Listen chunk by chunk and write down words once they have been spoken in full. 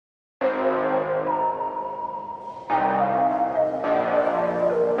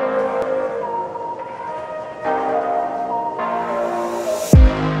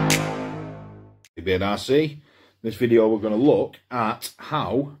Beard RC. In this video we're going to look at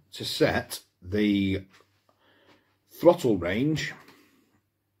how to set the throttle range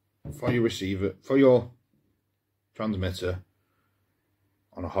for your receiver, for your transmitter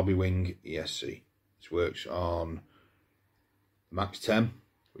on a Hobbywing ESC. This works on the Max 10,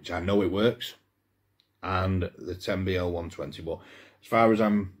 which I know it works, and the 10bl120, but as far as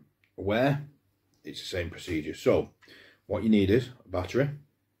I'm aware, it's the same procedure. So what you need is a battery.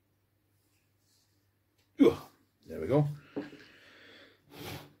 There we go.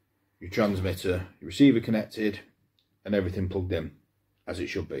 Your transmitter, your receiver connected, and everything plugged in as it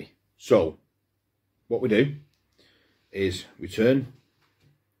should be. So what we do is we turn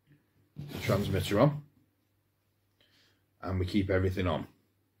the transmitter on and we keep everything on.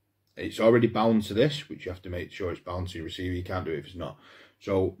 It's already bound to this, which you have to make sure it's bound to your receiver. You can't do it if it's not.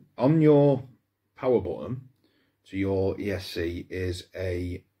 So on your power button to your ESC is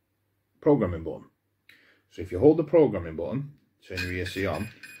a programming button. So if you hold the programming button, turn your ESC on,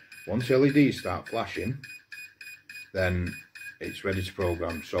 once LEDs start flashing, then it's ready to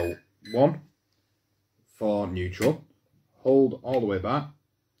program. So 1 for neutral, hold all the way back,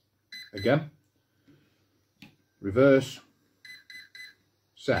 again, reverse,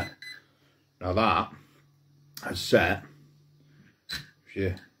 set. Now that has set, if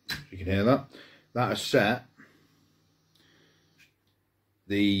you can hear that, that has set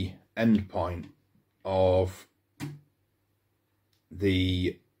the end point of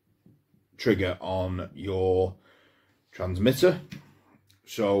the trigger on your transmitter.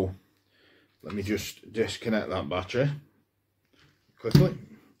 So let me just disconnect that battery quickly.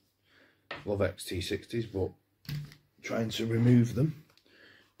 Love XT60s, but trying to remove them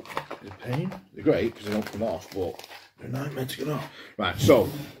is a pain. They're great because they don't come off, but they're a nightmare to get off. Right, so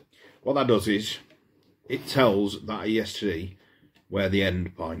what that does is it tells that ESC where the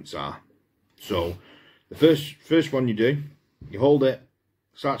end points are. So the first one you do, you hold it,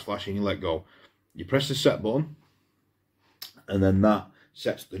 starts flashing, you let go. You press the set button, and then that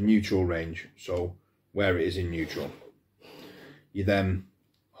sets the neutral range, so where it is in neutral. You then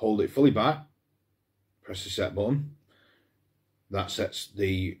hold it fully back, press the set button, that sets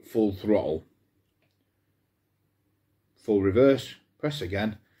the full throttle. Full reverse, press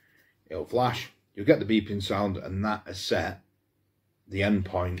again, it'll flash, you'll get the beeping sound, and that has set the end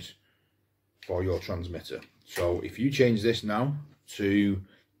point for your transmitter. So if you change this now to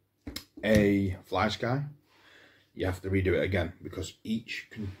a fly sky, you have to redo it again, because each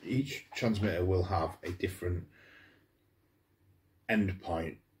transmitter will have a different end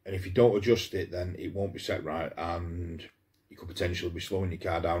point, and if you don't adjust it, then it won't be set right, and you could potentially be slowing your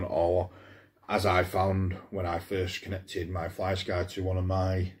car down. Or as I found when I first connected my fly sky to one of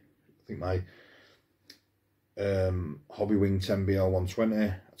my, I think my Hobbywing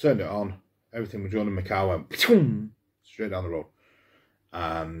 10bl120, I turned it on, everything was running, my car went straight down the road,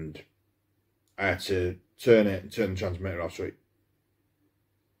 and I had to turn it and turn the transmitter off so it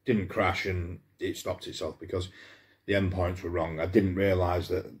didn't crash and it stopped itself, because the endpoints were wrong. I didn't realise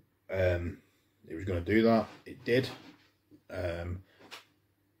that it was going to do that. It did.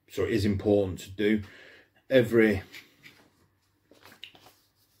 So it is important to do. Every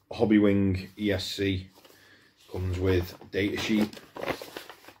Hobbywing ESC comes with a data sheet,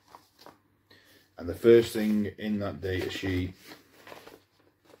 and the first thing in that data sheet,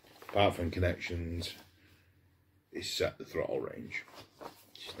 apart from connections, is set the throttle range.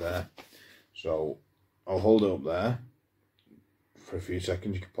 It's there. So I'll hold it up there for a few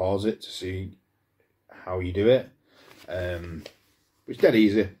seconds. You can pause it to see how you do it. It's dead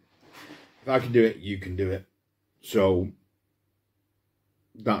easy. If I can do it, you can do it. So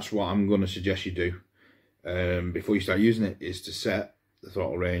that's what I'm going to suggest you do before you start using it, is to set the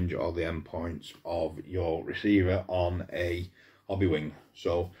throttle range or the end points of your receiver on a Hobbywing.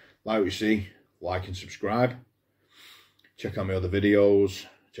 So like we see, like and subscribe. Check out my other videos.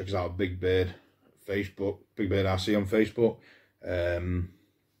 Check us out at Big Beard Facebook, Big Beard RC on Facebook. I'll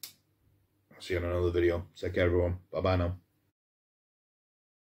see you on another video. Take care everyone. Bye bye now.